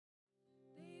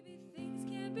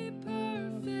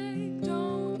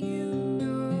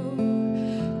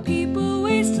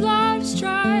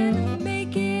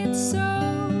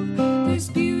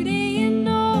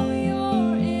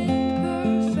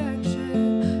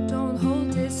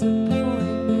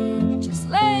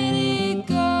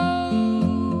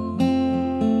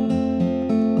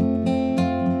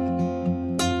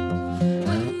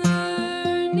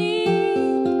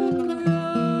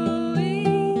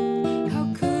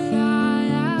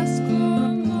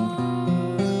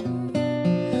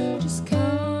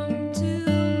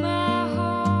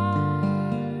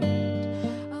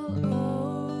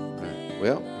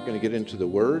get into the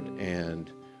Word,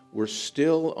 and we're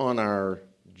still on our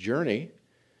journey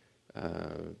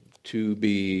to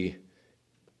be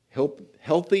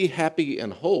healthy, happy,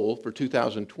 and whole for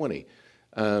 2020.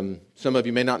 Some of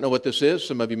you may not know what this is.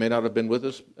 Some of you may not have been with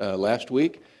us last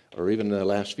week or even the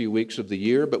last few weeks of the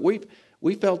year, but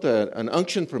we felt an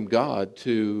unction from God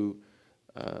to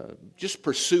just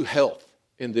pursue health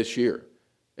in this year.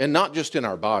 And not just in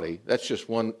our body. That's just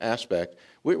one aspect.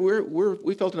 We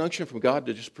felt an unction from God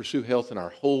to just pursue health in our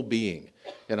whole being.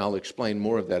 And I'll explain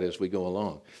more of that as we go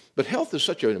along. But health is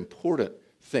such an important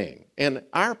thing. And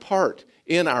our part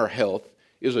in our health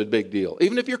is a big deal.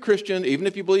 Even if you're Christian, even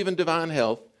if you believe in divine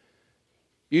health,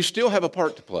 you still have a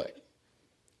part to play.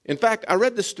 In fact, I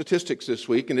read the statistics this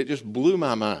week and it just blew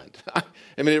my mind. I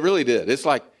mean, it really did. It's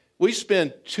like we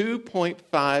spend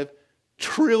 $2.5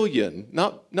 trillion,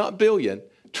 not billion, $1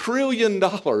 trillion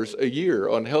a year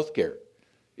on health care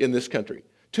in this country.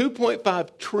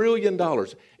 $2.5 trillion.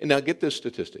 And now get this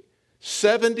statistic.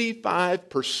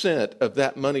 75% of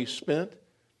that money spent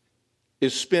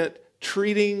is spent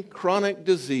treating chronic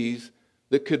disease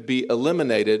that could be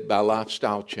eliminated by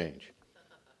lifestyle change.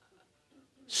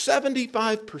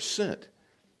 75%.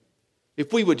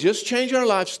 If we would just change our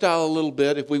lifestyle a little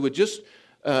bit, if we would just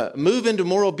move into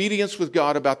more obedience with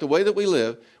God about the way that we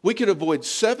live, we could avoid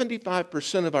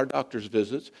 75% of our doctor's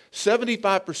visits,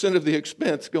 75% of the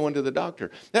expense going to the doctor.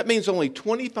 That means only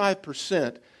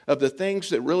 25% of the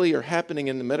things that really are happening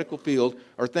in the medical field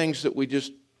are things that we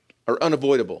just are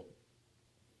unavoidable.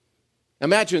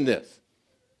 Imagine this.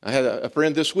 I had a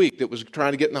friend this week that was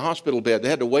trying to get in the hospital bed. They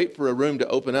had to wait for a room to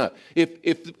open up.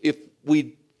 If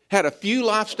we had a few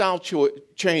lifestyle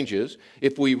changes,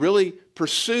 if we really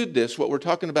pursued this, what we're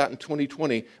talking about in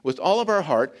 2020, with all of our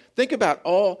heart, think about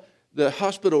all the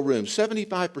hospital rooms,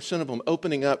 75% of them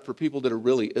opening up for people that are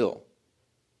really ill.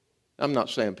 I'm not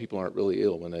saying people aren't really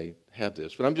ill when they have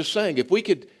this, but I'm just saying if we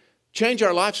could change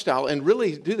our lifestyle and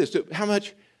really do this, how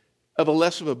much of a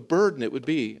less of a burden it would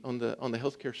be on the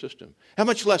healthcare system, how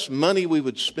much less money we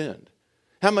would spend,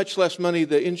 how much less money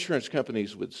the insurance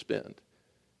companies would spend.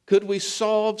 Could we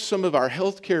solve some of our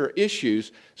healthcare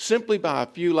issues simply by a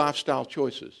few lifestyle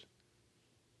choices?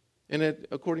 And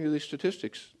according to these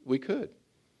statistics, we could.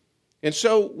 And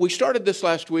so we started this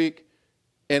last week,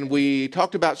 and we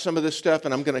talked about some of this stuff,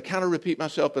 and I'm going to kind of repeat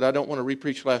myself, but I don't want to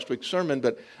repreach last week's sermon,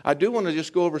 but I do want to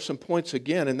just go over some points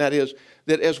again, and that is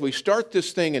that as we start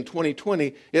this thing in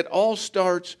 2020, it all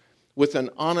starts with an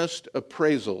honest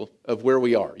appraisal of where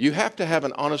we are. You have to have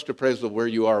an honest appraisal of where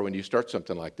you are when you start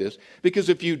something like this, because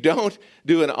if you don't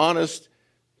do an honest,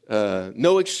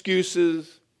 no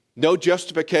excuses, no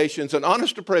justifications, an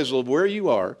honest appraisal of where you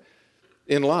are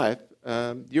in life,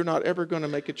 you're not ever going to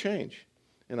make a change.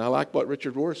 And I like what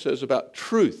Richard Rohr says about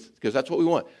truth, because that's what we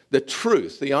want. The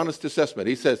truth, the honest assessment.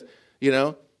 He says,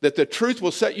 that the truth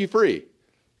will set you free,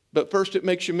 but first it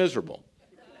makes you miserable.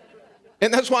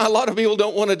 And that's why a lot of people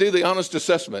don't want to do the honest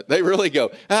assessment. They really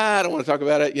go, I don't want to talk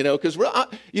about it, because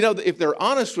if they're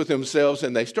honest with themselves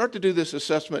and they start to do this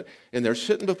assessment and they're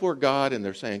sitting before God and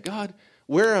they're saying, God,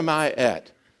 where am I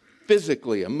at?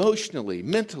 Physically, emotionally,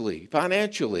 mentally,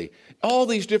 financially, all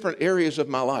these different areas of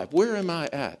my life. Where am I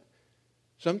at?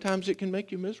 Sometimes it can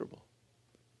make you miserable.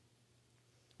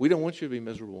 We don't want you to be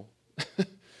miserable.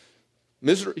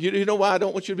 You know why I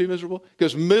don't want you to be miserable?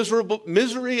 Because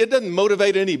misery, it doesn't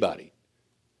motivate anybody.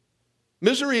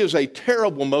 Misery is a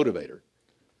terrible motivator.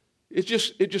 It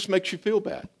just makes you feel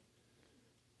bad.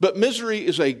 But misery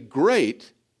is a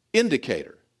great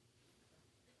indicator.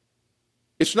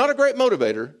 It's not a great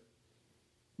motivator,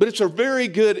 but it's a very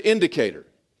good indicator.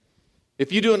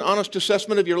 If you do an honest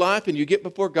assessment of your life and you get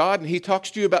before God and He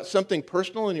talks to you about something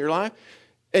personal in your life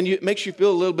and it makes you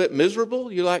feel a little bit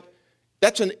miserable, you're like,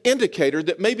 that's an indicator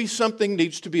that maybe something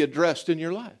needs to be addressed in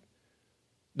your life.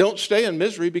 Don't stay in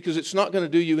misery because it's not going to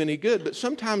do you any good. But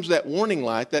sometimes that warning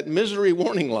light, that misery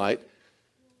warning light,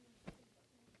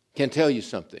 can tell you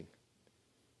something.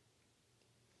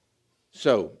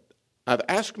 So, I've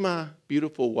asked my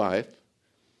beautiful wife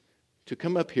to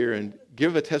come up here and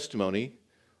give a testimony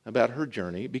about her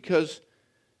journey because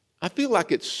I feel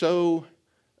like it so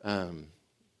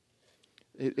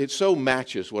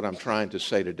matches what I'm trying to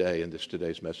say today in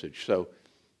today's message. So,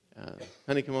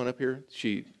 honey, come on up here.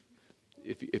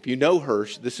 If you know her,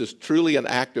 this is truly an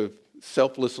act of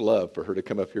selfless love for her to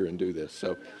come up here and do this.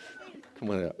 So,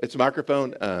 come on up. It's a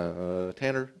microphone.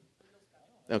 Tanner?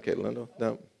 Okay, Linda?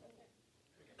 No?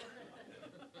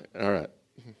 All right.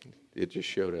 It just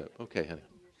showed up. Okay, honey.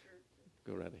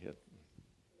 Go right ahead.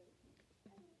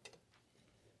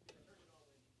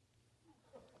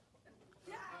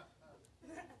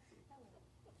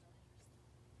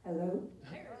 Hello?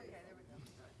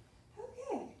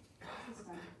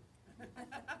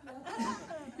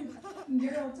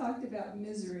 Daryl talked about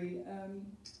misery,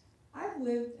 I've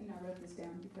lived, and I wrote this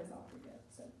down because I'll forget,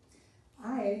 so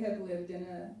I have lived in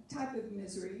a type of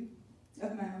misery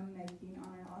of my own making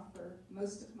on and off for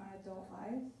most of my adult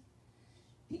life,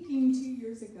 peaking 2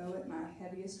 years ago at my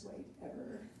heaviest weight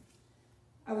ever.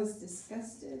 I was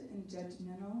disgusted and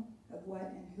judgmental of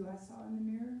what and who I saw in the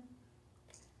mirror.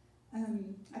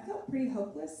 I felt pretty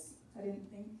hopeless. I didn't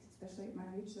think, especially at my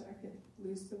age, that I could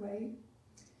lose the weight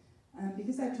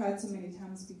because I tried so many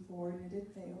times before and it had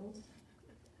failed.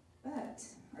 But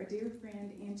our dear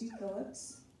friend Angie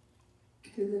Phillips,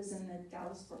 who lives in the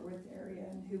Dallas-Fort Worth area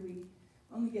and who we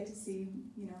only get to see,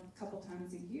 a couple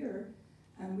times a year,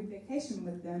 we vacation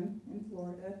with them in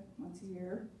Florida once a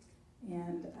year.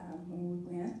 And when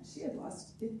we went, she had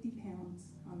lost 50 pounds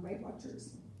on Weight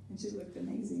Watchers, and she looked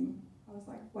amazing. I was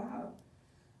like, wow.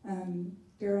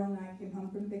 Daryl and I came home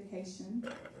from vacation,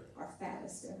 our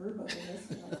fattest ever, both of us,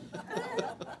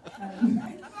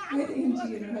 with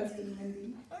Angie and her husband,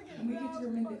 Wendy. And we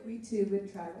determined that we too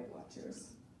would try Weight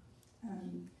Watchers.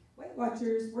 Weight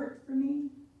Watchers worked for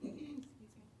me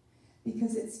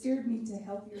because it steered me to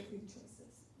healthier food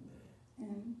choices.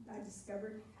 And I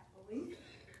discovered happily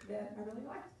that I really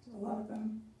liked a lot of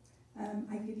them.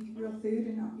 I could eat real food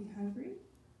and not be hungry.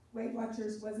 Weight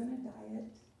Watchers wasn't a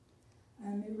diet.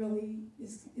 It really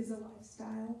is a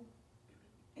lifestyle.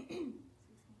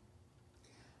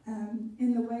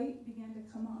 And the weight began to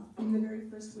come off in the very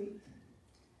first week.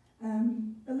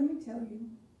 But let me tell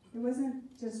you, it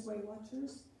wasn't just Weight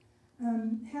Watchers.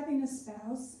 Having a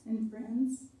spouse and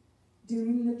friends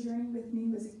doing the journey with me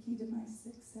was a key to my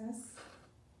success.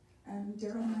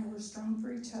 Daryl and I were strong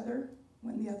for each other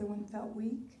when the other one felt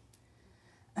weak.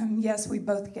 Yes, we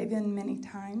both gave in many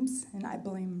times, and I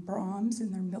blame Brahms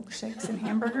and their milkshakes and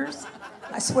hamburgers.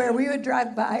 I swear, we would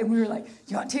drive by and we were like,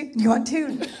 you want to? You want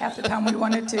to? Half the time we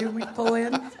wanted to, we'd pull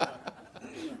in.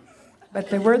 But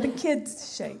they were the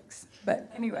kids' shakes.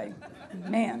 But anyway,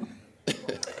 man.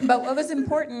 But what was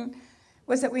important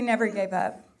was that we never gave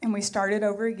up, and we started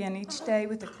over again each day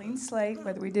with a clean slate,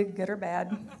 whether we did good or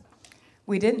bad.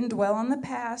 We didn't dwell on the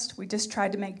past. We just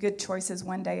tried to make good choices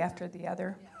one day after the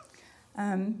other.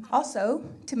 Also,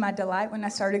 to my delight, when I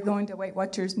started going to Weight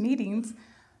Watchers meetings,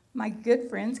 my good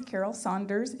friends Carol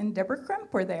Saunders and Deborah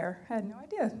Crump were there. I had no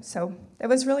idea. So it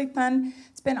was really fun.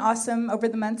 It's been awesome over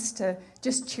the months to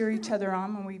just cheer each other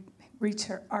on when we reach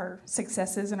our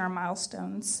successes and our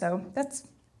milestones. So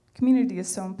community is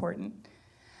so important.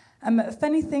 A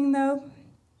funny thing, though,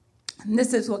 and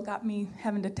this is what got me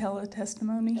having to tell a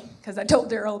testimony, because I told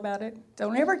Daryl about it.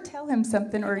 Don't ever tell him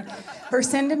something or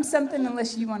send him something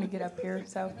unless you want to get up here.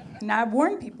 So, and I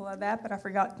warned people of that, but I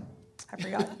forgot.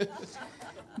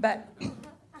 But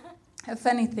a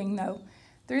funny thing, though,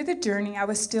 through the journey, I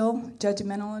was still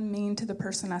judgmental and mean to the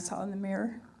person I saw in the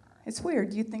mirror. It's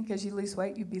weird. You'd think as you lose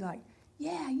weight, you'd be like,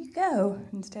 yeah, you go.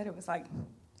 Instead, it was like,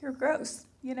 you're gross,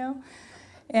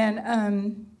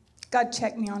 And God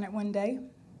checked me on it one day.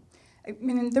 I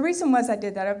mean, the reason was I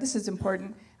did that, this is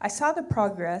important, I saw the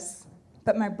progress,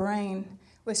 but my brain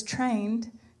was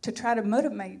trained to try to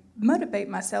motivate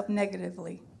myself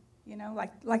negatively.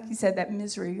 Like you said, that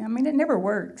misery. I mean, it never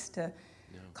works to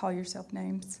call yourself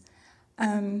names.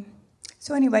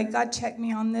 So anyway, God checked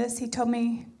me on this. He told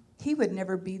me he would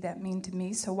never be that mean to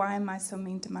me, so why am I so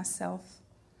mean to myself?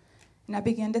 And I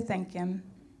began to thank him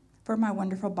for my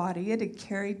wonderful body. It had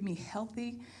carried me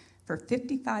healthy for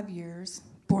 55 years,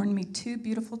 borne me 2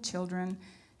 beautiful children,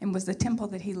 and was the temple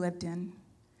that he lived in.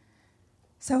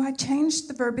 So I changed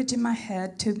the verbiage in my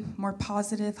head to more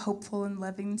positive, hopeful, and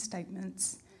loving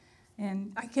statements.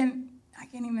 And I can't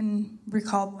even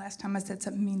recall the last time I said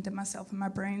something mean to myself in my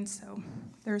brain, so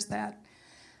there's that.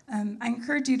 I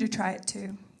encourage you to try it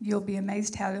too. You'll be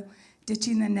amazed how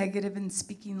ditching the negative and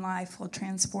speaking life will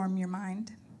transform your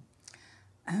mind.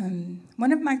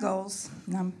 One of my goals,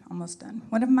 and I'm almost done,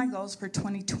 one of my goals for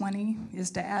 2020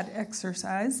 is to add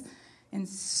exercise and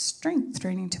strength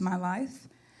training to my life.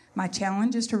 My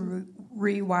challenge is to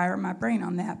rewire my brain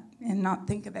on that and not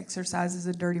think of exercise as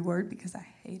a dirty word because I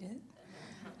hate it.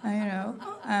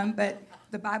 But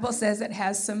the Bible says it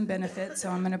has some benefits, so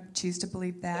I'm going to choose to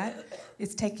believe that.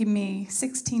 It's taken me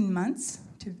 16 months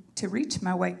to reach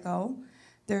my weight goal.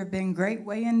 There have been great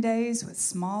weigh-in days with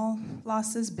small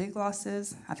losses, big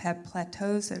losses. I've had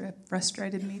plateaus that have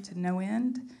frustrated me to no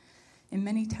end. And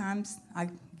many times I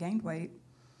gained weight.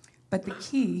 But the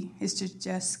key is to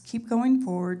just keep going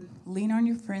forward, lean on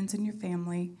your friends and your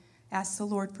family, ask the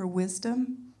Lord for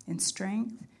wisdom and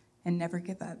strength, and never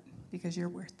give up because you're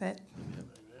worth it.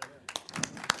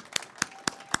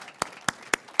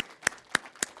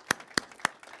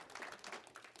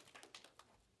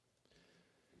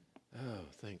 Oh,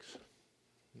 thanks.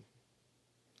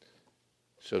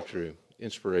 So true.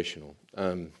 Inspirational.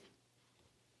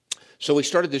 So we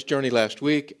started this journey last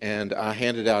week, and I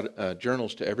handed out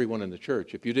journals to everyone in the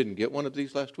church. If you didn't get one of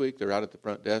these last week, they're out at the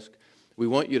front desk. We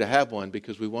want you to have one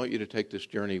because we want you to take this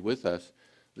journey with us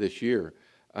this year.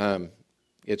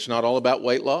 It's not all about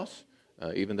weight loss,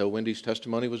 even though Wendy's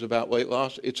testimony was about weight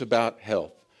loss. It's about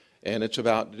health, and it's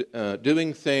about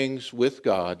doing things with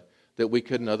God that we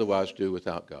couldn't otherwise do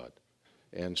without God.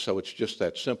 And so it's just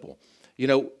that simple. You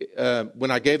know,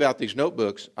 when I gave out these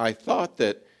notebooks, I thought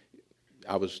that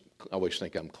I always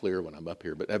think I'm clear when I'm up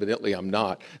here, but evidently I'm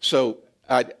not. So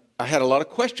I had a lot of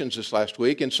questions this last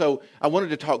week, and so I wanted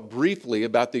to talk briefly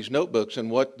about these notebooks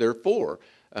and what they're for.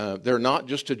 They're not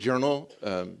just a journal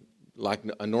like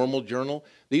a normal journal.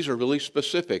 These are really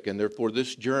specific, and they're for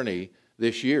this journey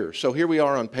this year. So here we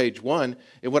are on page 1,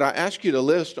 and what I asked you to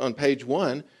list on page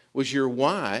 1 was your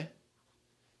why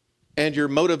and your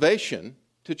motivation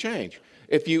to change.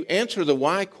 If you answer the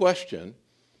why question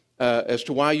as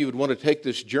to why you would want to take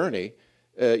this journey,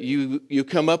 you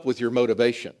come up with your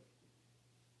motivation.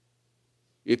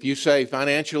 If you say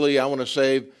financially, I want to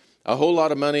save a whole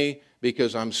lot of money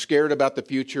because I'm scared about the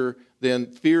future, then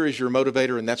fear is your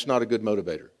motivator, and that's not a good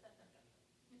motivator.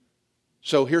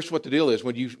 So here's what the deal is.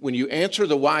 When you answer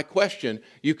the why question,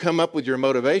 you come up with your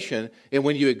motivation, and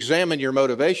when you examine your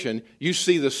motivation, you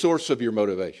see the source of your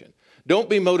motivation. Don't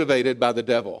be motivated by the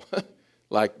devil,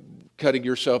 like cutting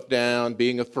yourself down,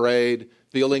 being afraid,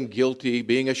 feeling guilty,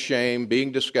 being ashamed,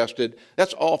 being disgusted.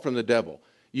 That's all from the devil.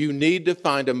 You need to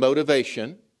find a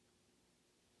motivation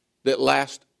that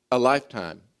lasts a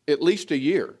lifetime, at least a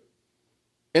year.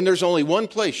 And there's only one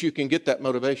place you can get that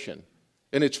motivation,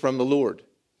 and it's from the Lord.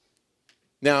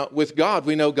 Now, with God,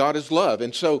 we know God is love,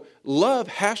 and so love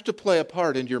has to play a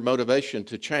part in your motivation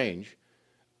to change,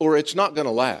 or it's not going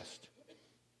to last.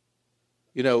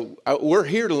 You know, we're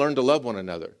here to learn to love one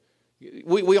another.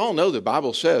 We all know the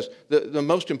Bible says the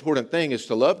most important thing is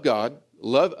to love God,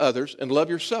 love others, and love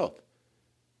yourself.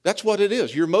 That's what it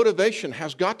is. Your motivation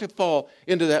has got to fall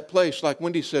into that place, like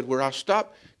Wendy said, where I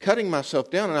stopped cutting myself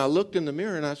down and I looked in the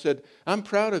mirror and I said, I'm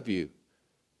proud of you.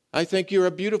 I think you're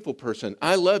a beautiful person.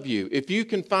 I love you. If you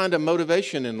can find a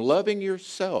motivation in loving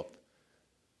yourself,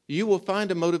 you will find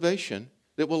a motivation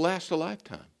that will last a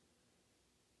lifetime.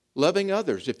 Loving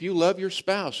others. If you love your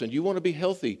spouse and you want to be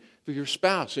healthy for your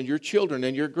spouse and your children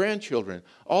and your grandchildren,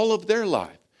 all of their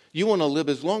life, you want to live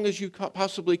as long as you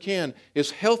possibly can,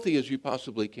 as healthy as you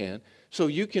possibly can, so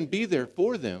you can be there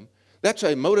for them. That's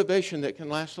a motivation that can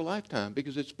last a lifetime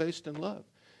because it's based in love.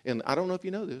 And I don't know if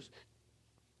you know this,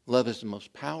 love is the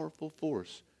most powerful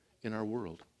force in our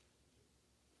world.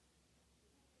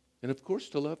 And of course,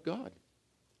 to love God.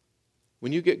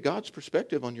 When you get God's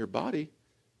perspective on your body,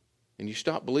 and you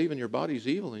stop believing your body's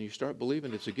evil and you start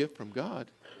believing it's a gift from God,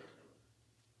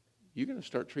 you're going to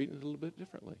start treating it a little bit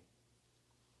differently.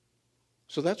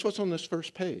 So that's what's on this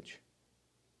first page.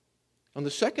 On the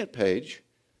second page,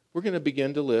 we're going to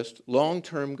begin to list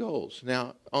long-term goals.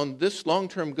 Now, on this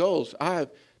long-term goals, I've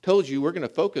told you we're going to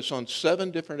focus on 7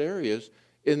 different areas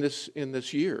in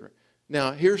this year.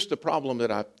 Now, here's the problem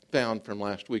that I found from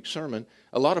last week's sermon.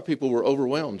 A lot of people were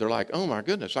overwhelmed. They're like, oh my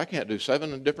goodness, I can't do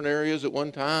 7 different areas at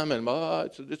one time, and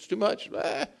it's too much.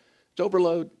 It's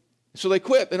overload. So they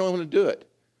quit. They don't want to do it.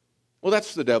 Well,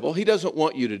 that's the devil. He doesn't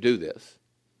want you to do this.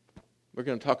 We're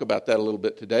going to talk about that a little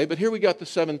bit today. But here we got the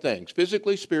 7 things: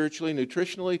 physically, spiritually,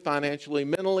 nutritionally, financially,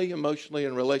 mentally, emotionally,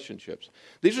 and relationships.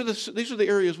 These are the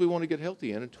areas we want to get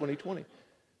healthy in 2020.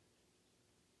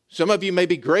 Some of you may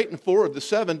be great in 4 of the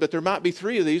 7, but there might be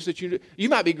 3 of these that you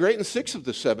might be great in 6 of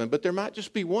the 7, but there might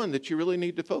just be one that you really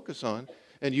need to focus on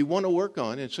and you want to work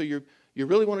on, and so you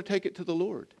really want to take it to the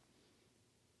Lord.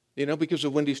 You know, because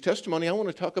of Wendy's testimony, I want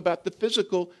to talk about the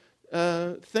physical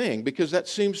thing, because that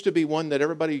seems to be one that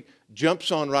everybody jumps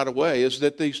on right away, is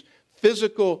that these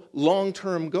physical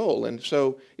long-term goal. And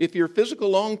so if your physical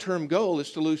long-term goal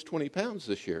is to lose 20 pounds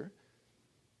this year,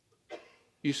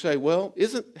 you say, well,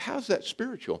 how's that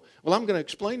spiritual? Well, I'm going to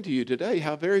explain to you today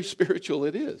how very spiritual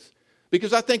it is.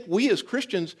 Because I think we as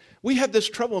Christians, we have this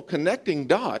trouble connecting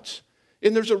dots,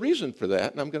 and there's a reason for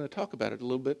that, and I'm going to talk about it a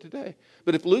little bit today.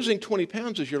 But if losing 20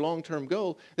 pounds is your long-term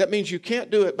goal, that means you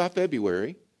can't do it by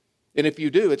February. And if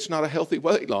you do, it's not a healthy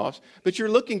weight loss, but you're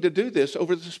looking to do this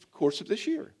over the course of this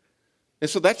year. And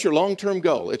so that's your long-term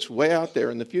goal. It's way out there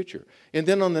in the future. And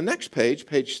then on the next page,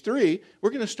 page 3,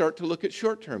 we're going to start to look at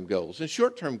short-term goals. And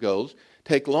short-term goals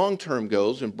take long-term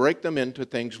goals and break them into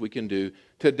things we can do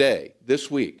today, this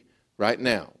week, right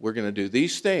now. We're going to do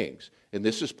these things, and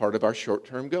this is part of our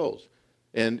short-term goals.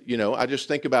 And, I just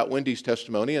think about Wendy's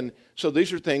testimony. And so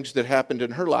these are things that happened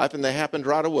in her life, and they happened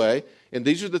right away. And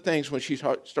these are the things when she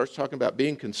starts talking about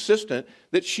being consistent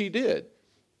that she did.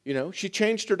 She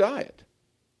changed her diet.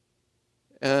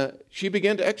 She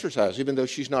began to exercise, even though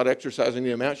she's not exercising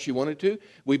the amount she wanted to.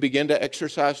 We began to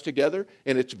exercise together,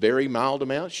 and it's very mild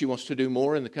amounts. She wants to do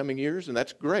more in the coming years, and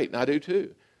that's great, and I do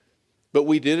too. But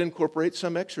we did incorporate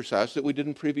some exercise that we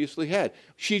didn't previously had.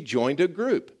 She joined a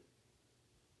group.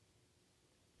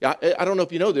 I don't know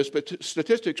if you know this, but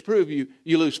statistics prove you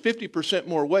lose 50%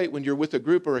 more weight when you're with a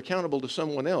group or accountable to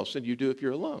someone else than you do if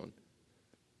you're alone.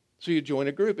 So you join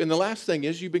a group. And the last thing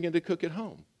is you begin to cook at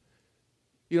home.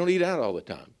 You don't eat out all the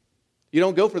time. You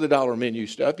don't go for the dollar menu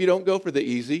stuff. You don't go for the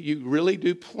easy. You really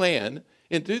do plan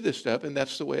and do this stuff, and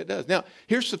that's the way it does. Now,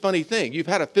 here's the funny thing. You've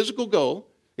had a physical goal.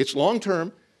 It's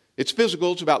long-term. It's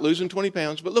physical. It's about losing 20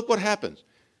 pounds. But look what happens.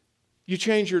 You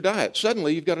change your diet.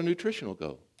 Suddenly, you've got a nutritional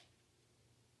goal.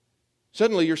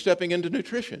 Suddenly, you're stepping into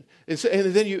nutrition. And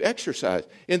then you exercise.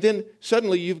 And then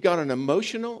suddenly, you've got an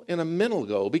emotional and a mental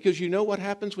goal. Because you know what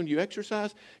happens when you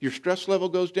exercise? Your stress level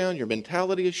goes down. Your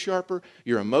mentality is sharper.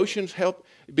 Your emotions help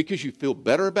because you feel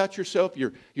better about yourself.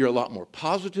 You're a lot more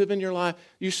positive in your life.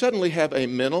 You suddenly have a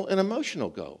mental and emotional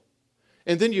goal.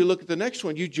 And then you look at the next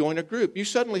one. You join a group. You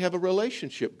suddenly have a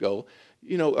relationship goal.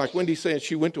 Like Wendy's saying,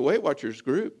 she went to Weight Watchers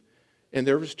group. And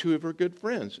there was two of her good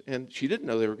friends. And she didn't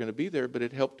know they were going to be there, but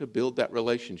it helped to build that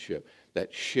relationship,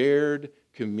 that shared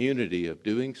community of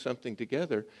doing something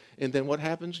together. And then what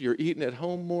happens? You're eating at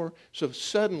home more. So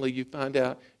suddenly you find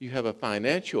out you have a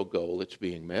financial goal that's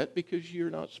being met because you're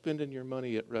not spending your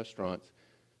money at restaurants.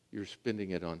 You're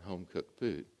spending it on home-cooked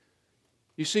food.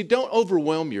 You see, don't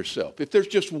overwhelm yourself. If there's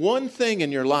just one thing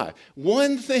in your life,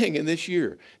 one thing in this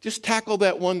year, just tackle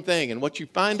that one thing. And what you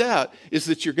find out is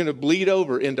that you're going to bleed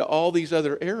over into all these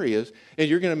other areas, and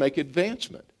you're going to make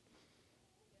advancement.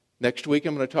 Next week,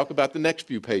 I'm going to talk about the next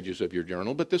few pages of your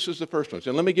journal, but this is the first one.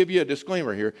 So let me give you a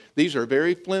disclaimer here. These are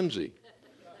very flimsy.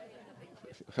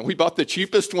 We bought the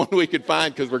cheapest one we could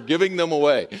find because we're giving them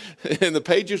away. And the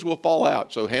pages will fall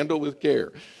out, so handle with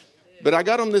care. But I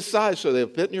got them this size so they'll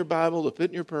fit in your Bible, they'll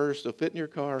fit in your purse, they'll fit in your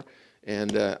car.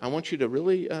 And I want you to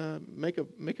really make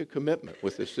a commitment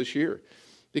with this year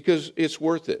because it's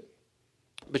worth it.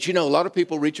 But a lot of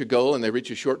people reach a goal and they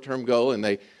reach a short-term goal and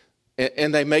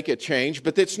they make a change,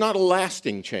 but it's not a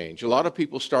lasting change. A lot of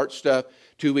people start stuff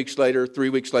 2 weeks later, 3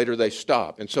 weeks later, they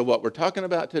stop. And so what we're talking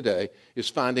about today is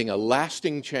finding a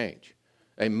lasting change,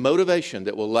 a motivation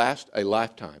that will last a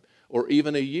lifetime or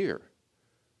even a year.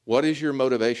 What is your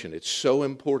motivation? It's so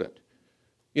important.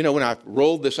 When I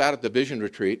rolled this out at the Vision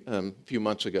Retreat a few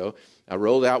months ago, I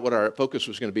rolled out what our focus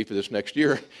was going to be for this next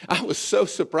year. I was so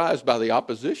surprised by the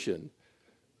opposition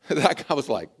that I was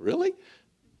like, really?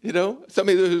 There's a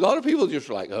lot of people just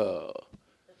like, oh.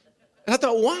 And I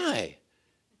thought, why?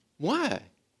 Why?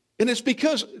 And it's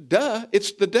because,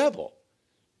 it's the devil.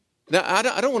 Now, I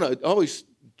don't want to always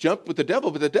jump with the devil,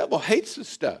 but the devil hates this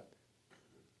stuff.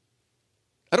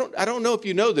 I don't know if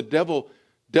you know the devil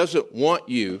doesn't want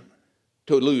you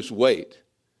to lose weight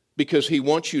because he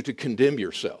wants you to condemn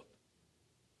yourself.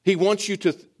 He wants you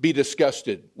to be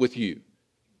disgusted with you.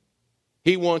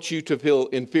 He wants you to feel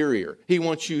inferior. He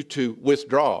wants you to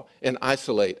withdraw and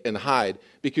isolate and hide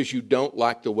because you don't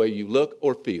like the way you look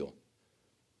or feel.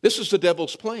 This is the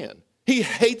devil's plan. He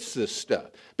hates this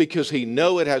stuff because he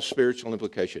knows it has spiritual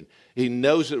implication. He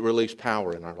knows it releases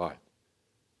power in our life.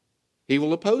 He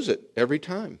will oppose it every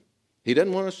time. He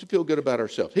doesn't want us to feel good about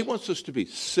ourselves. He wants us to be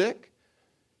sick.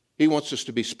 He wants us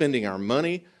to be spending our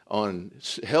money on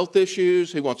health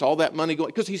issues. He wants all that money going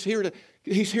because he's here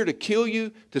to kill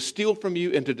you, to steal from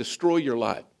you, and to destroy your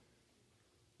life.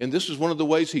 And this is one of the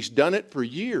ways he's done it for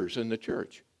years in the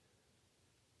church.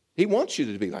 He wants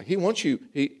you to be like, he wants you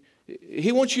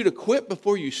to quit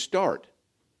before you start.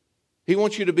 He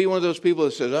wants you to be one of those people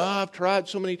that says, I've tried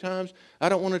so many times. I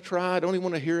don't want to try. I don't even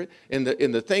want to hear it. And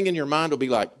the thing in your mind will be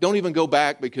like, don't even go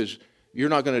back because you're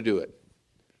not going to do it.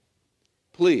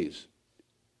 Please,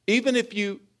 even if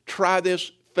you try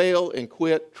this, fail, and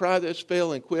quit, try this,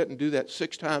 fail, and quit, and do that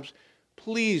 6 times,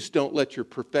 please don't let your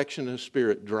perfectionist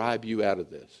spirit drive you out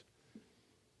of this.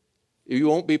 You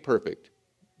won't be perfect.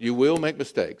 You will make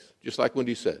mistakes, just like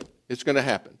Wendy said. It's going to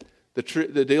happen.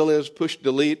 The deal is push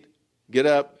delete, get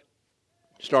up,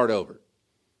 start over.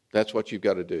 That's what you've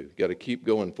got to do. You've got to keep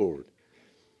going forward.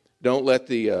 Don't let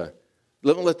the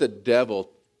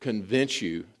devil convince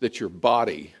you that your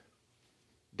body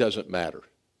doesn't matter,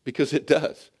 because it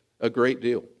does a great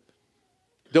deal.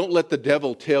 Don't let the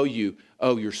devil tell you,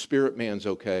 oh, your spirit man's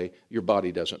okay, your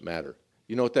body doesn't matter.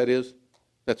 You know what that is?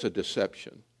 That's a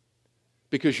deception.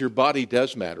 Because your body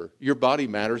does matter. Your body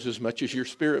matters as much as your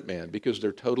spirit man because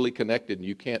they're totally connected and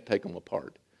you can't take them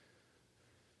apart.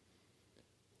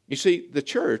 You see, the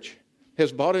church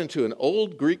has bought into an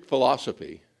old Greek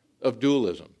philosophy of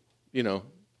dualism. You know,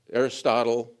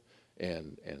 Aristotle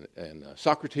and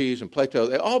Socrates and Plato,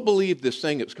 they all believed this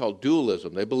thing that's called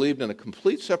dualism. They believed in a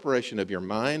complete separation of your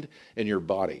mind and your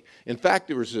body. In fact,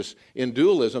 there was this, in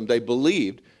dualism, they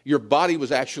believed your body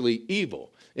was actually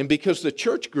evil. And because the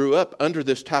church grew up under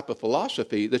this type of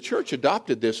philosophy, the church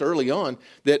adopted this early on,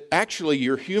 that actually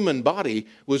your human body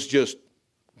was just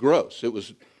gross. It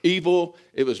was evil.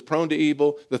 It was prone to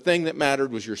evil. The thing that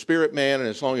mattered was your spirit man, and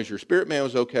as long as your spirit man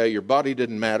was okay, your body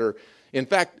didn't matter. In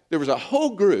fact, there was a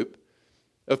whole group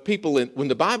of people, when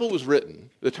the Bible was written,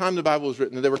 the time the Bible was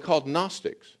written, they were called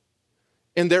Gnostics.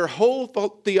 And their whole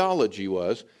theology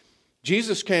was,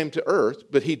 Jesus came to earth,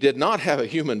 but he did not have a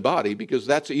human body because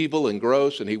that's evil and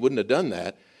gross, and he wouldn't have done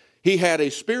that. He had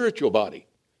a spiritual body.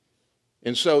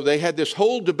 And so they had this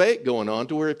whole debate going on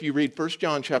to where if you read 1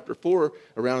 John chapter 4,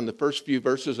 around the first few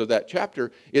verses of that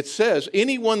chapter, it says,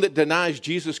 anyone that denies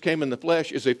Jesus came in the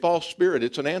flesh is a false spirit.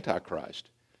 It's an antichrist.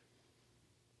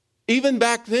 Even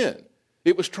back then,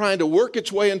 it was trying to work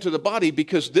its way into the body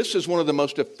because this is one of the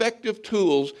most effective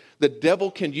tools the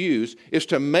devil can use, is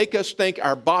to make us think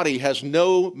our body has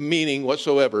no meaning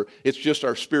whatsoever. It's just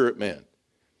our spirit man.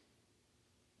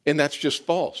 And that's just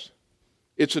false.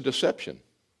 It's a deception.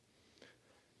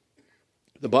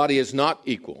 The body is not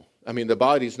equal. The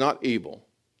body is not evil.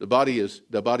 The body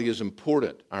is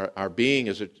important. Our being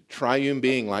is a triune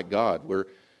being like God. We're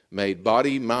made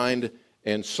body, mind,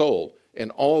 and soul. And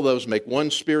all those make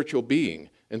one spiritual being.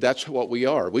 And that's what we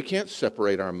are. We can't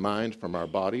separate our mind from our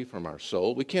body, from our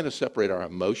soul. We can't separate our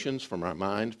emotions from our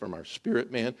mind, from our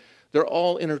spirit man. They're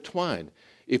all intertwined.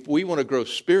 If we want to grow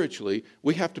spiritually,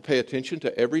 we have to pay attention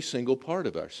to every single part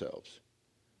of ourselves.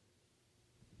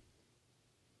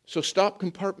 So stop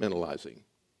compartmentalizing.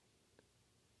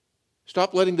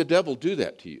 Stop letting the devil do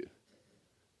that to you.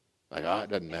 Like, it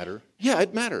doesn't matter. Yeah,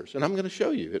 it matters. And I'm going to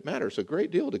show you it matters a great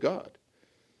deal to God.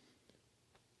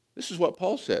 This is what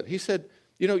Paul said. He said,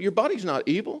 your body's not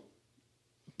evil,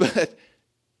 but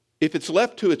if it's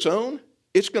left to its own,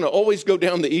 it's going to always go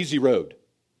down the easy road.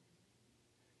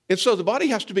 And so the body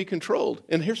has to be controlled.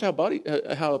 And here's how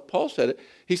Paul said it.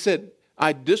 He said,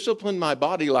 I discipline my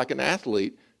body like an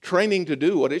athlete, training to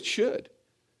do what it should.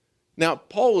 Now,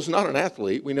 Paul was not an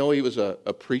athlete. We know he was a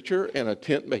preacher and a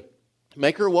tent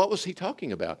maker. What was he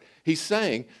talking about? He's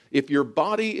saying, if your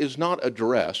body is not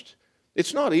addressed,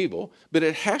 it's not evil, but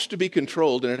it has to be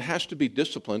controlled and it has to be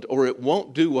disciplined or it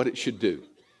won't do what it should do.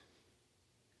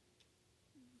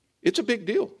 It's a big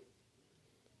deal.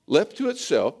 Left to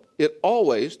itself, it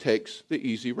always takes the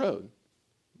easy road.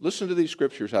 Listen to these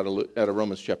scriptures out of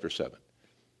Romans chapter 7.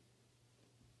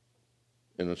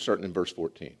 And I'm starting in verse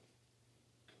 14.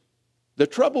 The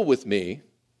trouble with me,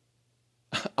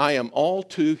 I am all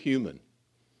too human.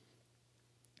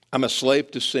 I'm a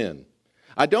slave to sin.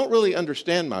 I don't really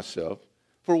understand myself,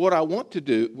 for what I want to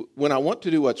do, when I want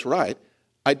to do what's right,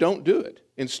 I don't do it.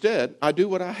 Instead, I do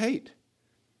what I hate.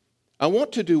 I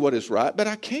want to do what is right, but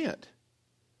I can't.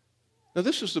 Now,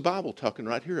 this is the Bible talking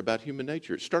right here about human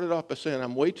nature. It started off by saying,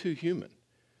 I'm way too human.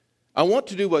 I want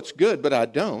to do what's good, but I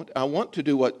don't. I don't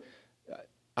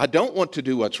want to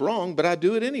do what's wrong, but I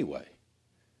do it anyway.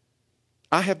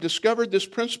 I have discovered this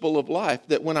principle of life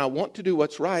that when I want to do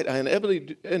what's right, I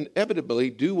inevitably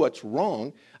do what's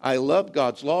wrong. I love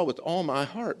God's law with all my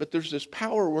heart, but there's this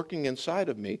power working inside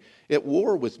of me at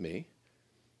war with me,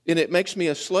 and it makes me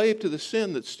a slave to the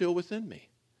sin that's still within me.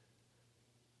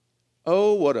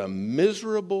 Oh, what a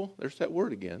miserable, there's that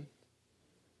word again,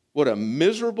 what a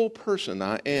miserable person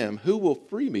I am. Who will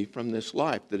free me from this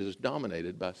life that is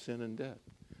dominated by sin and death?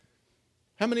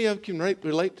 How many of you can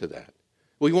relate to that?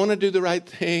 We want to do the right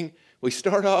thing. We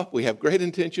start off, we have great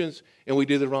intentions, and we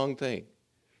do the wrong thing.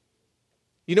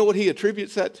 You know what he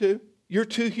attributes that to? You're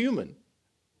too human.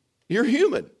 You're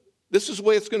human. This is the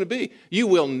way it's going to be. You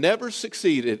will never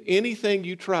succeed at anything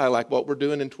you try like what we're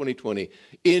doing in 2020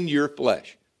 in your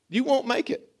flesh. You won't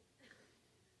make it.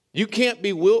 You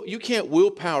can't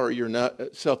willpower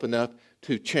yourself enough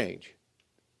to change.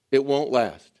 It won't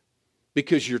last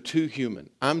because you're too human.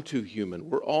 I'm too human.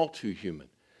 We're all too human.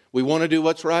 We want to do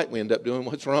what's right. We end up doing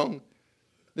what's wrong.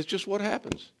 That's just what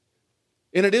happens.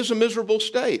 And it is a miserable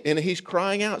state. And he's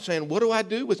crying out saying, what do I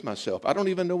do with myself? I don't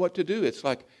even know what to do. It's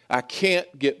like I can't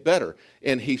get better.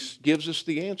 And he gives us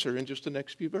the answer in just the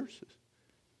next few verses.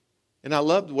 And I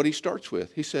loved what he starts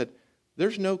with. He said,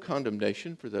 there's no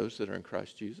condemnation for those that are in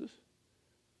Christ Jesus.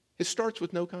 It starts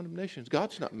with no condemnation.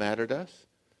 God's not mad at us.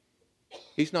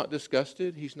 He's not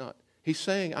disgusted. He's not He's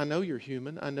saying, I know you're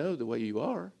human. I know the way you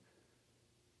are.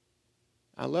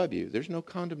 I love you. There's no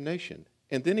condemnation.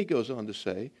 And then he goes on to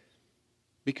say,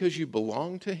 because you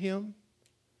belong to him,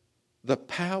 the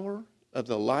power of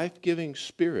the life-giving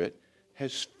Spirit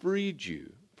has freed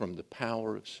you from the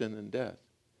power of sin and death.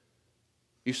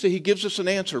 You see, he gives us an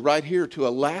answer right here to a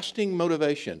lasting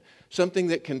motivation, something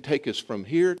that can take us from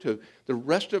here to the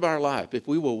rest of our life. If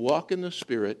we will walk in the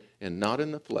Spirit and not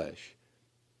in the flesh,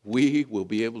 we will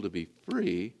be able to be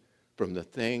free from the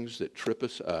things that trip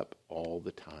us up all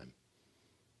the time.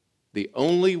 The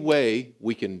only way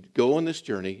we can go on this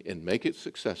journey and make it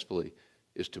successfully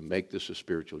is to make this a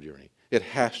spiritual journey. It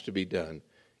has to be done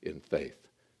in faith.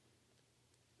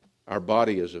 Our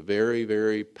body is a very,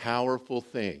 very powerful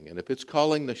thing. And if it's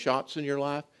calling the shots in your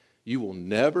life, you will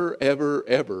never, ever,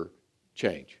 ever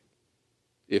change.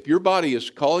 If your body is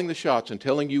calling the shots and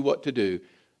telling you what to do,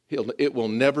 it will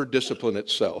never discipline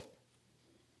itself.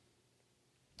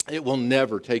 It will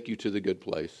never take you to the good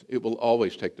place. It will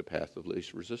always take the path of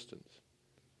least resistance.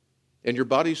 And your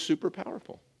body's super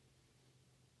powerful.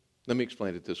 Let me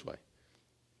explain it this way.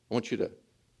 I want you to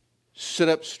sit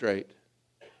up straight.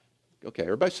 Okay,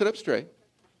 everybody sit up straight.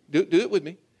 Do it with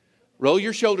me. Roll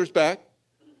your shoulders back.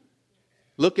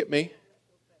 Look at me.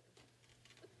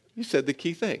 You said the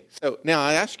key thing. So now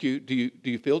I ask you, do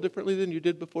you feel differently than you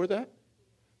did before that?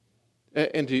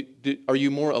 And are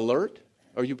you more alert?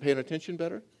 Are you paying attention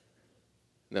better?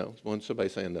 No. Somebody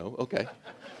saying no. Okay.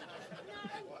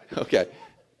 Okay.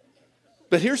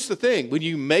 But here's the thing. When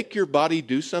you make your body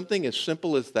do something as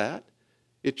simple as that,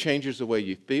 it changes the way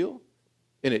you feel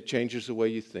and it changes the way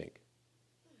you think.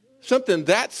 Something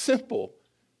that simple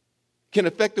can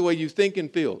affect the way you think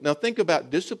and feel. Now think about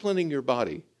disciplining your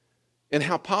body and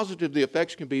how positive the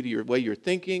effects can be to your way you're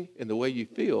thinking and the way you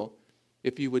feel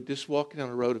if you would just walk down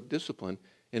a road of discipline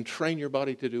and train your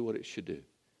body to do what it should do.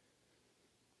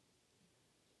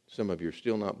 Some of you are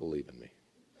still not believing me.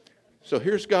 So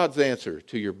here's God's answer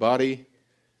to your body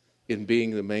in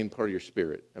being the main part of your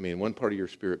spirit. One part of your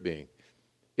spirit being.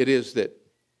 It is that,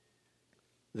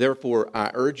 therefore,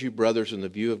 I urge you, brothers, in the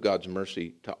view of God's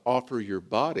mercy, to offer your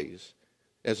bodies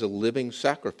as a living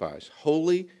sacrifice,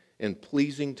 holy and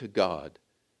pleasing to God.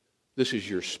 This is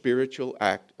your spiritual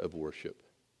act of worship.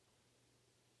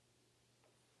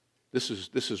 This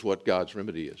is what God's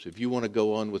remedy is. If you want to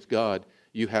go on with God,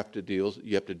 you have to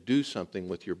do something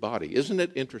with your body. Isn't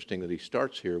it interesting that he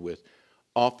starts here with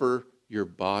offer your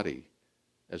body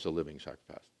as a living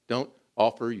sacrifice? Don't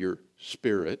offer your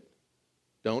spirit.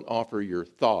 Don't offer your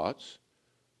thoughts.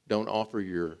 Don't offer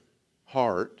your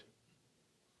heart.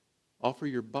 Offer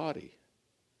your body.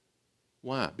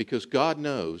 Why? Because God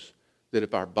knows that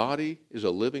if our body is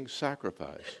a living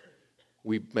sacrifice,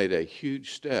 we've made a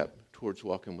huge step towards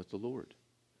walking with the Lord.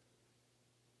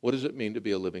 What does it mean to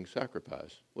be a living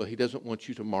sacrifice? Well, he doesn't want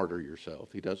you to martyr yourself.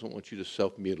 He doesn't want you to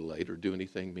self-mutilate or do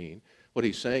anything mean. What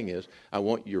he's saying is, I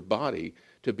want you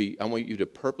to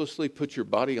purposely put your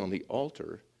body on the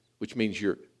altar, which means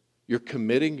you're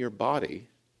committing your body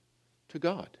to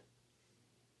God.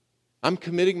 I'm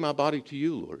committing my body to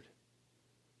you, Lord.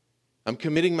 I'm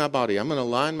committing my body. I'm going to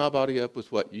line my body up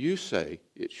with what you say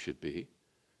it should be,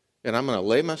 and I'm going to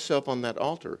lay myself on that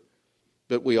altar.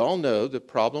 But we all know the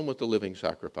problem with the living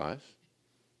sacrifice.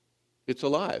 It's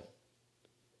alive.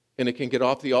 And it can get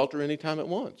off the altar anytime it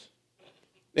wants.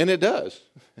 And it does.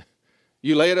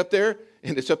 You lay it up there,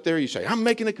 and it's up there. You say, I'm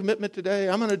making a commitment today.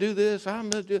 I'm going to do this. I'm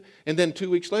going to do it. And then 2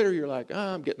 weeks later, you're like,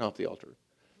 I'm getting off the altar.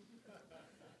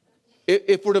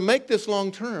 If we're to make this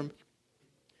long term,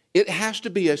 it has to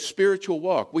be a spiritual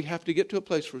walk. We have to get to a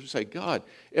place where we say, God,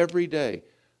 every day,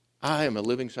 I am a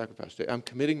living sacrifice today. I'm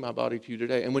committing my body to you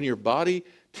today. And when your body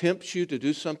tempts you to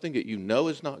do something that you know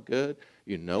is not good,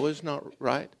 you know is not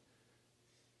right,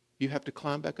 you have to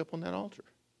climb back up on that altar.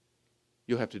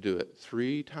 You'll have to do it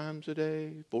 3 times a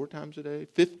day, 4 times a day,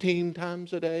 15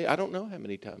 times a day. I don't know how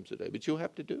many times a day, but you'll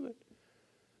have to do it.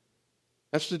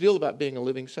 That's the deal about being a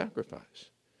living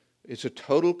sacrifice. It's a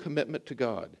total commitment to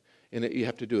God. And you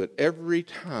have to do it every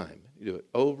time. You do it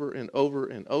over and over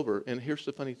and over. And here's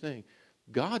the funny thing.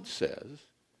 God says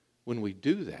when we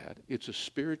do that, it's a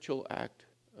spiritual act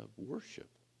of worship.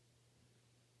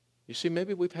 You see,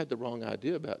 maybe we've had the wrong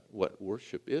idea about what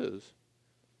worship is.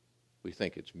 We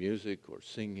think it's music or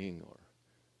singing or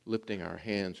lifting our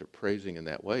hands or praising in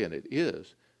that way, and it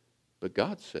is. But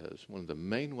God says one of the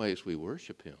main ways we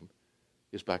worship him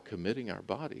is by committing our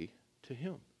body to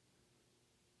him.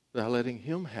 By letting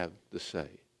him have the say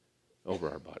over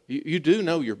our body. You do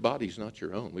know your body's not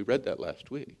your own. We read that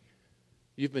last week.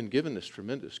 You've been given this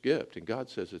tremendous gift, and God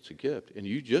says it's a gift, and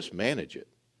you just manage it.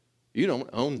 You don't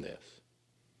own this.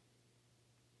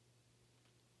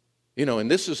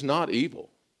 And this is not evil.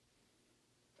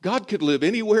 God could live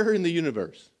anywhere in the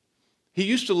universe. He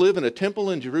used to live in a temple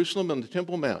in Jerusalem on the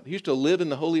Temple Mount. He used to live in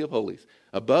the Holy of Holies,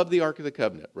 above the Ark of the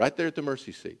Covenant, right there at the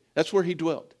mercy seat. That's where he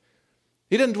dwelt.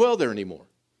 He doesn't dwell there anymore.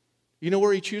 You know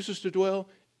where he chooses to dwell?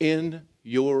 In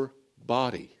your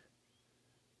body.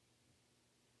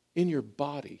 In your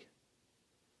body.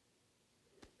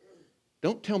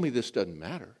 Don't tell me this doesn't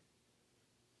matter.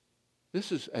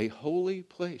 This is a holy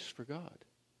place for God.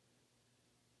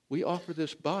 We offer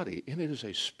this body, and it is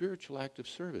a spiritual act of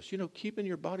service. Keeping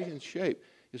your body in shape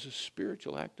is a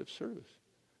spiritual act of service.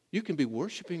 You can be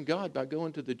worshiping God by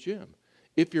going to the gym.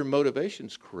 If your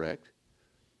motivation's correct,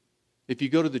 if you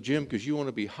go to the gym because you want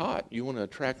to be hot, you want to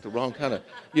attract the wrong kind of,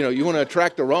 you want to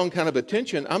attract the wrong kind of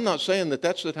attention, I'm not saying that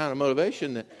that's the kind of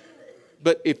motivation.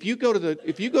 But if you go to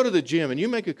the gym and you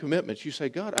make a commitment, you say,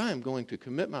 God, I am going to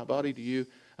commit my body to you.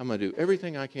 I'm going to do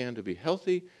everything I can to be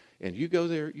healthy. And you go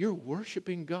there, you're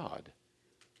worshiping God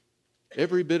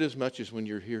every bit as much as when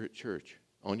you're here at church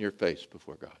on your face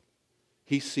before God.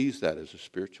 He sees that as a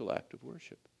spiritual act of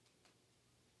worship.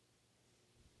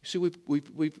 You see,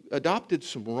 we've adopted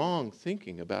some wrong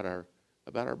thinking about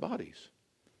our bodies.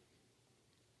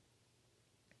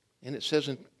 And it says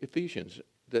in Ephesians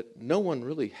that no one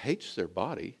really hates their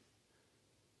body.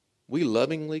 We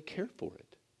lovingly care for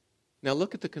it. Now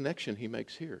look at the connection he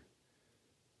makes here.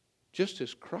 Just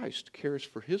as Christ cares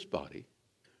for his body,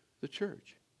 the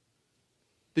church.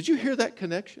 Did you hear that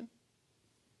connection?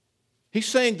 He's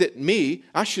saying that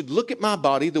I should look at my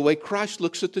body the way Christ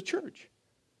looks at the church.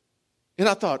 And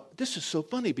I thought, this is so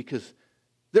funny because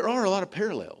there are a lot of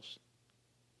parallels.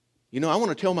 I want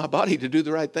to tell my body to do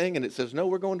the right thing, and it says, no,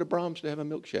 we're going to Brahms to have a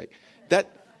milkshake.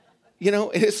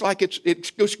 It's like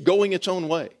it's just going its own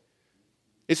way.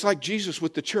 It's like Jesus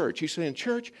with the church. He's saying,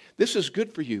 church, this is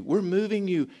good for you. We're moving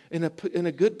you in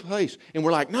a good place. And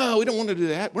we're like, no, we don't want to do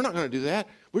that. We're not going to do that.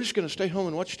 We're just going to stay home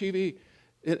and watch TV.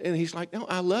 And he's like, no,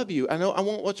 I love you. I know I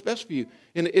want what's best for you.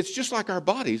 And it's just like our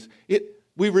bodies.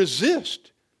 We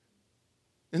resist.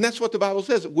 And that's what the Bible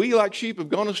says. We like sheep have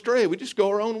gone astray. We just go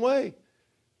our own way.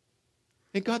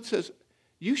 And God says,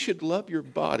 you should love your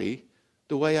body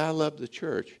the way I love the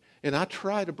church. And I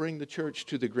try to bring the church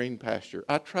to the green pasture.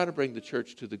 I try to bring the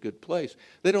church to the good place.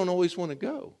 They don't always want to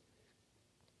go.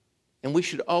 And we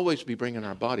should always be bringing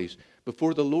our bodies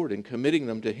before the Lord and committing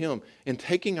them to Him and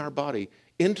taking our body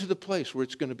into the place where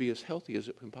it's going to be as healthy as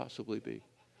it can possibly be.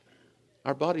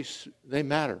 Our bodies, they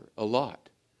matter a lot.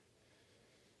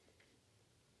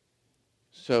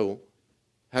 So,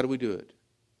 how do we do it?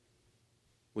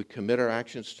 We commit our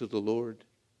actions to the Lord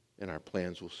and our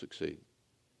plans will succeed.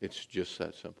 It's just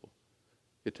that simple.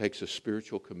 It takes a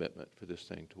spiritual commitment for this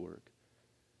thing to work.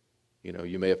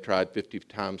 You may have tried 50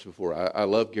 times before. I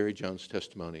love Gary Jones'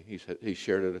 testimony. He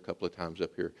shared it a couple of times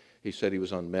up here. He said he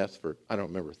was on meth for,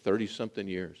 30-something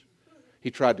years.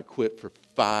 He tried to quit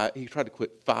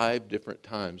 5 different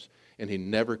times, and he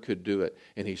never could do it.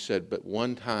 And he said, but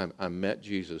one time I met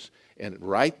Jesus, and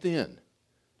right then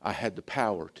I had the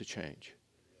power to change.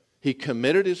 He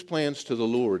committed his plans to the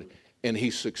Lord, and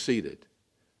he succeeded.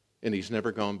 And he's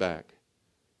never gone back.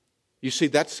 You see,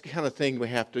 that's the kind of thing we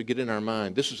have to get in our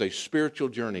mind. This is a spiritual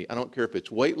journey. I don't care if it's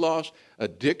weight loss,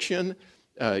 addiction,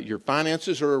 your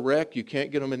finances are a wreck, you can't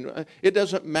get them in. It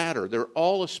doesn't matter. They're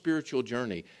all a spiritual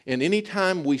journey. And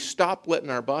anytime we stop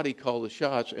letting our body call the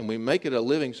shots and we make it a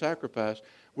living sacrifice,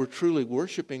 we're truly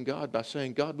worshiping God by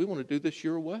saying, God, we want to do this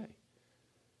your way.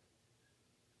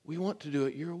 We want to do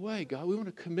it your way, God. We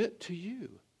want to commit to you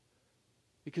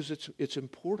because it's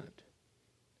important.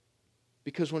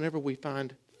 Because whenever we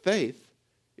find faith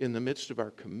in the midst of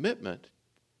our commitment,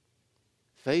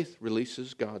 faith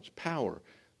releases God's power.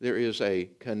 There is a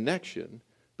connection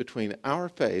between our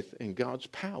faith and God's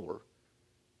power.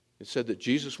 It said that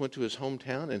Jesus went to his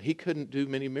hometown and he couldn't do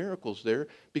many miracles there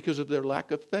because of their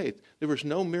lack of faith. There was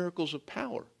no miracles of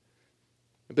power.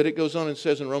 But it goes on and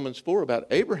says in Romans 4 about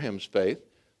Abraham's faith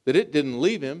that it didn't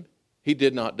leave him. He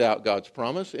did not doubt God's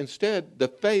promise. Instead, the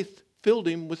faith filled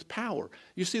him with power.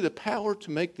 You see, the power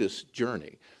to make this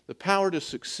journey, the power to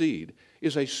succeed,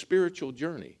 is a spiritual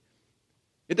journey.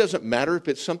 It doesn't matter if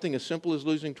it's something as simple as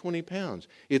losing 20 pounds.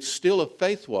 It's still a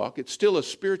faith walk. It's still a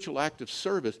spiritual act of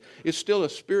service. It's still a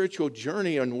spiritual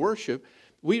journey in worship.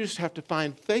 We just have to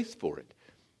find faith for it.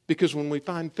 Because when we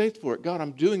find faith for it, God,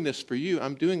 I'm doing this for you.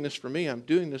 I'm doing this for me. I'm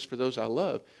doing this for those I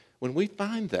love. When we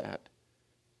find that,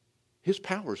 His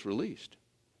power is released.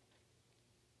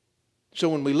 So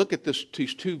when we look at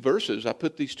these two verses, I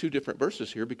put these two different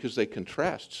verses here because they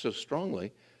contrast so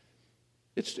strongly.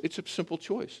 It's a simple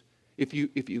choice. If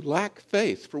you lack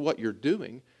faith for what you're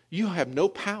doing, you have no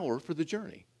power for the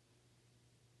journey.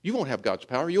 You won't have God's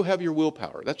power. You'll have your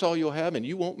willpower. That's all you'll have, and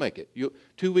you won't make it.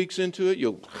 2 weeks into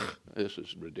it, this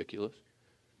is ridiculous.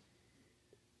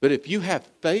 But if you have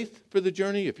faith for the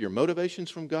journey, if your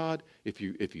motivation's from God, if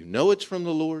you know it's from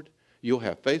the Lord, you'll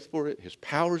have faith for it. His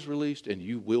power's released, and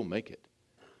you will make it.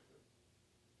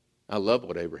 I love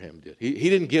what Abraham did. He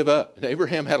didn't give up.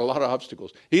 Abraham had a lot of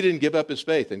obstacles. He didn't give up his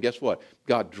faith, and guess what?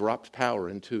 God dropped power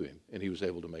into him, and he was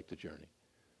able to make the journey.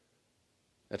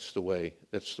 That's the way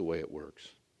it works.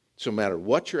 So no matter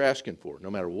what you're asking for, no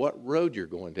matter what road you're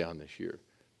going down this year,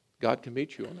 God can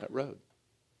meet you on that road.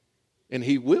 And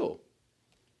he will.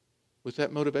 With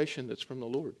that motivation that's from the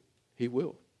Lord. He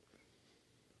will.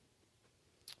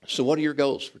 So what are your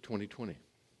goals for 2020?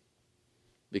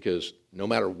 Because no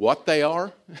matter what they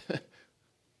are,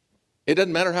 it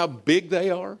doesn't matter how big they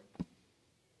are,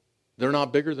 they're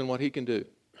not bigger than what he can do.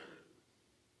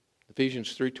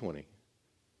 Ephesians 3:20.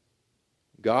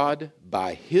 God,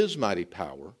 by his mighty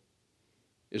power,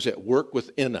 is at work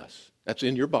within us. That's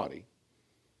in your body.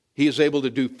 He is able to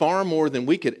do far more than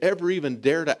we could ever even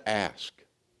dare to ask.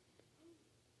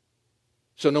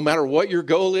 So no matter what your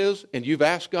goal is, and you've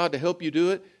asked God to help you do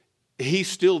it, he's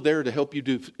still there to help you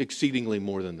do exceedingly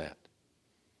more than that.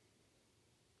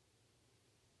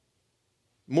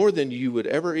 More than you would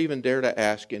ever even dare to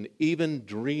ask and even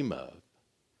dream of.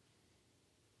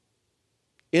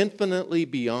 Infinitely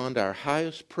beyond our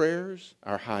highest prayers,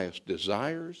 our highest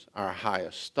desires, our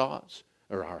highest thoughts,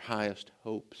 or our highest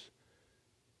hopes.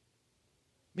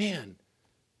 Man,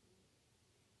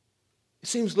 it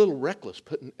seems a little reckless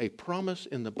putting a promise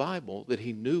in the Bible that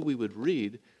he knew we would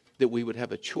read, that we would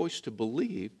have a choice to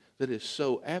believe, that is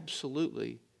so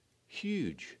absolutely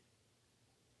huge.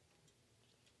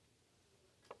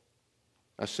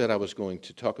 I said I was going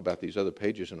to talk about these other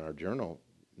pages in our journal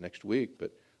next week,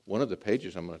 but one of the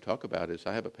pages I'm going to talk about is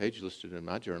I have a page listed in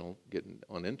my journal, getting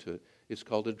on into it. It's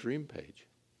called a dream page.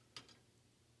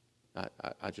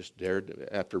 I just dared,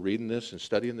 after reading this and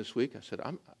studying this week, I said,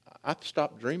 I've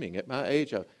stopped dreaming. At my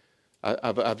age,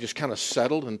 I've just kind of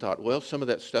settled and thought, well, some of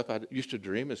that stuff I used to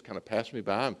dream has kind of passed me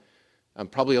by. I'm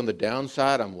probably on the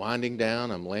downside. I'm winding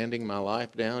down. I'm landing my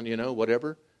life down,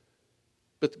 whatever.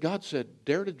 But God said,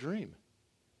 dare to dream.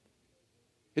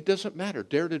 It doesn't matter.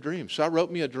 Dare to dream. So I wrote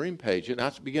me a dream page, and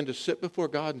I began to sit before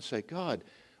God and say, God,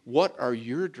 what are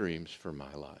your dreams for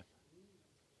my life?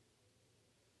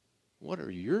 What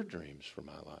are your dreams for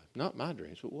my life? Not my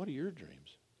dreams, but what are your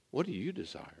dreams? What do you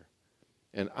desire?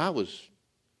 And I was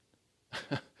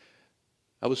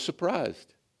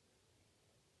surprised.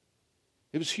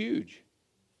 It was huge.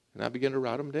 And I began to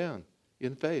write them down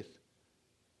in faith.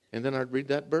 And then I'd read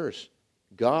that verse.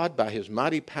 God, by his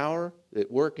mighty power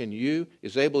at work in you,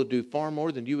 is able to do far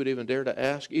more than you would even dare to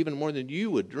ask, even more than you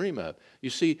would dream of.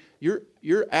 You see,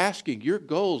 you're asking, your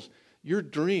goals, your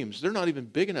dreams, they're not even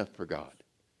big enough for God.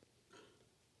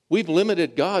 We've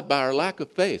limited God by our lack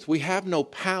of faith. We have no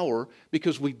power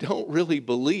because we don't really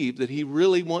believe that he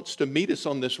really wants to meet us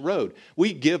on this road.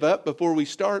 We give up before we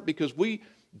start because we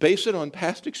base it on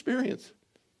past experience.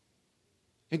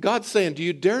 And God's saying, do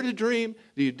you dare to dream?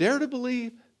 Do you dare to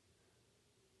believe?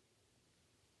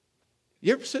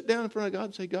 You ever sit down in front of God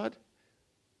and say, God,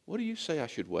 what do you say I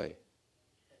should weigh?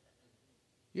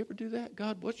 You ever do that?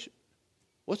 God,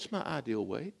 what's my ideal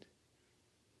weight?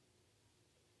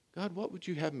 God, what would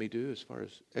you have me do as far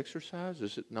as exercise?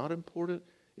 Is it not important?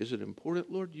 Is it important,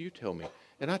 Lord? You tell me.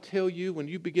 And I tell you, when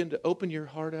you begin to open your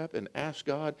heart up and ask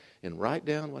God and write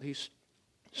down what he's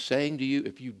saying to you,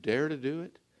 if you dare to do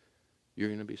it, you're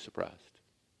going to be surprised.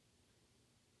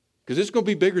 Because it's going to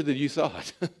be bigger than you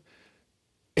thought.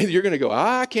 And you're going to go,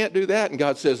 I can't do that. And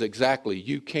God says, exactly,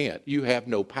 you can't. You have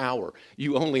no power.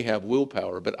 You only have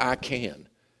willpower, but I can.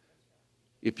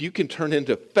 If you can turn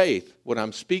into faith what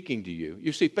I'm speaking to you.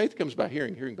 You see, faith comes by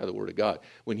hearing, hearing by the word of God.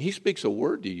 When he speaks a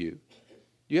word to you,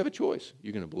 you have a choice.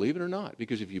 You're going to believe it or not.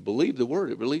 Because if you believe the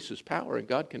word, it releases power, and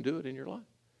God can do it in your life.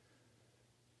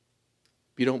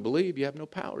 If you don't believe, you have no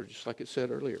power, just like it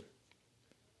said earlier.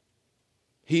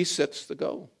 He sets the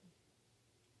goal.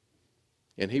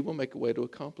 And he will make a way to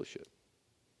accomplish it.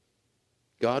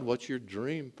 God, what's your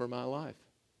dream for my life?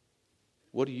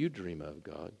 What do you dream of,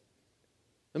 God?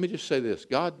 Let me just say this.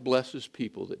 God blesses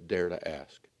people that dare to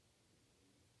ask.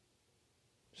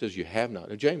 He says you have not.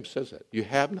 And James says that. You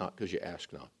have not because you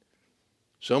ask not.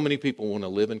 So many people want to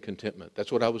live in contentment.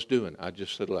 That's what I was doing. I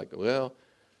just said well,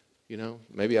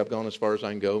 maybe I've gone as far as I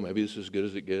can go. Maybe this is as good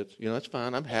as it gets. That's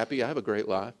fine. I'm happy. I have a great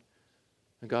life.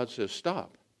 And God says,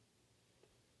 stop.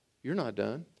 You're not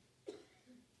done.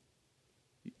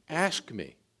 Ask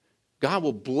me. God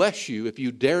will bless you if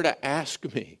you dare to ask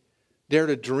me. Dare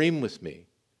to dream with me.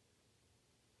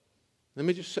 Let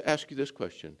me just ask you this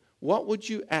question. What would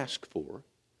you ask for?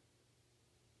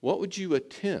 What would you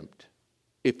attempt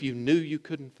if you knew you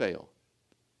couldn't fail?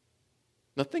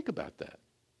 Now think about that.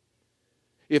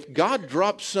 If God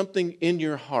drops something in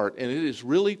your heart and it is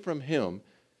really from Him,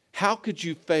 how could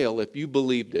you fail if you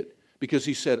believed it? Because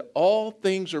He said, all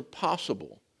things are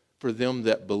possible for them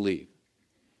that believe.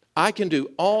 I can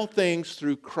do all things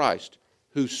through Christ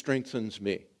who strengthens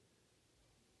me.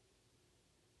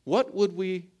 What would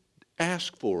we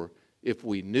ask for if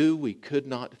we knew we could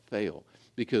not fail?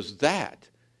 Because that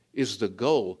is the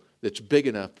goal that's big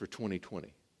enough for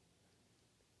 2020.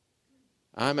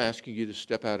 I'm asking you to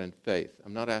step out in faith.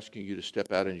 I'm not asking you to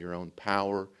step out in your own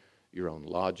power, your own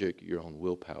logic, your own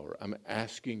willpower. I'm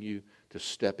asking you to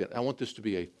step in. I want this to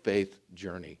be a faith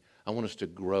journey. I want us to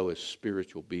grow as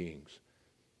spiritual beings,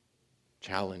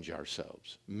 challenge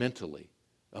ourselves mentally,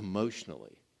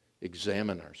 emotionally,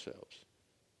 examine ourselves,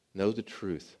 know the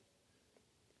truth.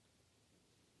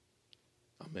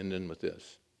 I'm ending with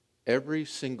this. Every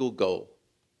single goal,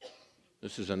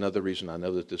 this is another reason I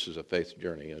know that this is a faith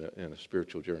journey and a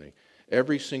spiritual journey.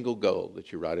 Every single goal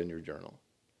that you write in your journal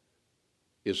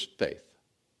is faith.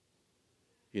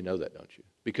 You know that, don't you?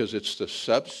 Because it's the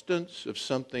substance of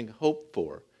something hoped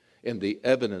for and the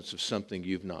evidence of something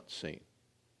you've not seen.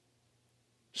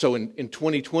 So in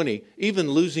 2020, even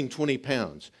losing 20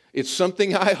 pounds, it's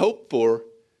something I hope for.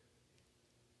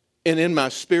 And in my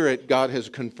spirit, God has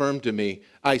confirmed to me,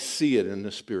 I see it in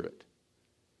the spirit.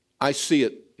 I see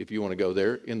it, if you want to go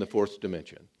there, in the fourth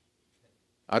dimension.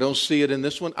 I don't see it in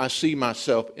this one. I see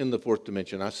myself in the fourth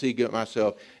dimension. I see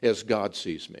myself as God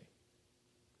sees me.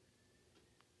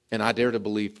 And I dare to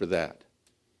believe for that.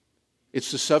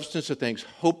 It's the substance of things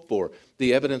hoped for,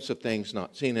 the evidence of things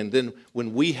not seen. And then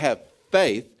when we have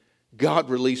faith, God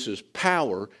releases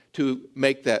power to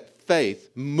make that faith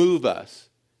move us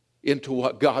into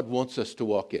what God wants us to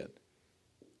walk in.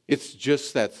 It's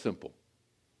just that simple.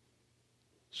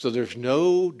 So there's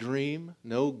no dream,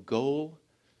 no goal,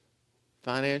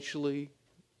 financially,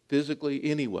 physically,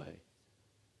 anyway,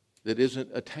 that isn't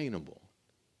attainable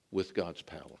with God's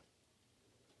power.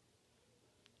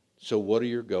 So what are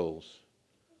your goals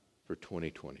for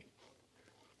 2020?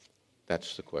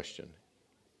 That's the question.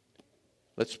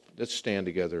 Let's stand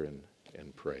together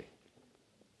and pray.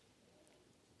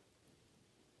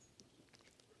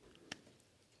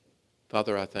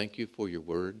 Father, I thank you for your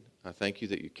word. I thank you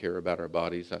that you care about our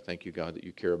bodies. I thank you, God, that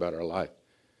you care about our life.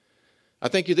 I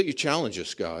thank you that you challenge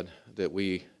us, God, that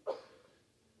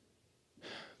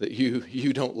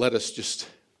you don't let us just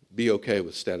be okay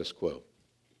with status quo.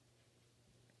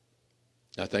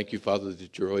 I thank you, Father,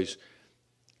 that you're always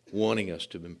wanting us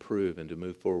to improve and to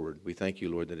move forward. We thank you,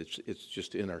 Lord, that it's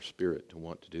just in our spirit to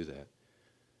want to do that.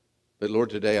 But Lord,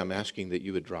 today I'm asking that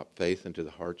you would drop faith into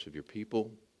the hearts of your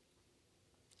people.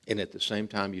 And at the same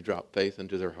time you drop faith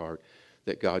into their heart,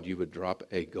 that God, you would drop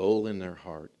a goal in their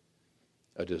heart,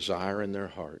 a desire in their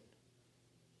heart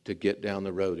to get down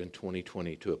the road in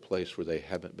 2020 to a place where they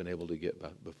haven't been able to get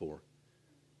before.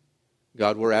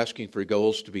 God, we're asking for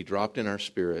goals to be dropped in our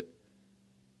spirit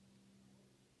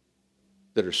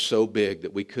that are so big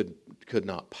that we could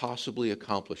not possibly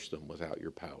accomplish them without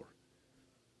your power.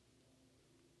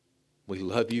 We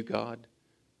love you, God.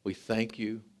 We thank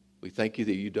you. We thank you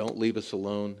that you don't leave us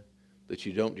alone, that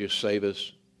you don't just save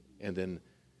us and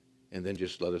then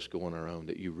just let us go on our own,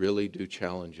 that you really do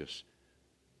challenge us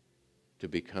to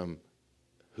become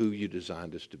who you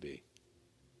designed us to be.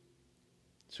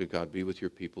 So God, be with your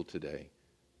people today.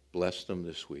 Bless them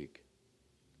this week.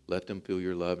 Let them feel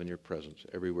your love and your presence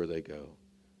everywhere they go.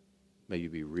 May you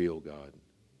be real, God,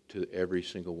 to every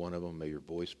single one of them. May your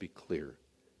voice be clear.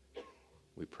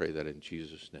 We pray that in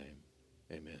Jesus' name.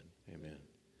 Amen. Amen.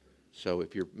 So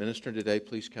if you're ministering today,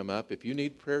 please come up. If you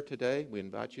need prayer today, we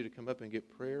invite you to come up and get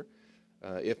prayer.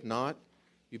 If not,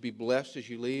 you be blessed as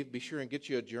you leave. Be sure and get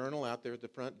you a journal out there at the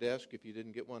front desk if you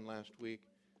didn't get one last week.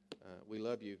 We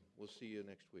love you. We'll see you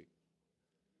next week.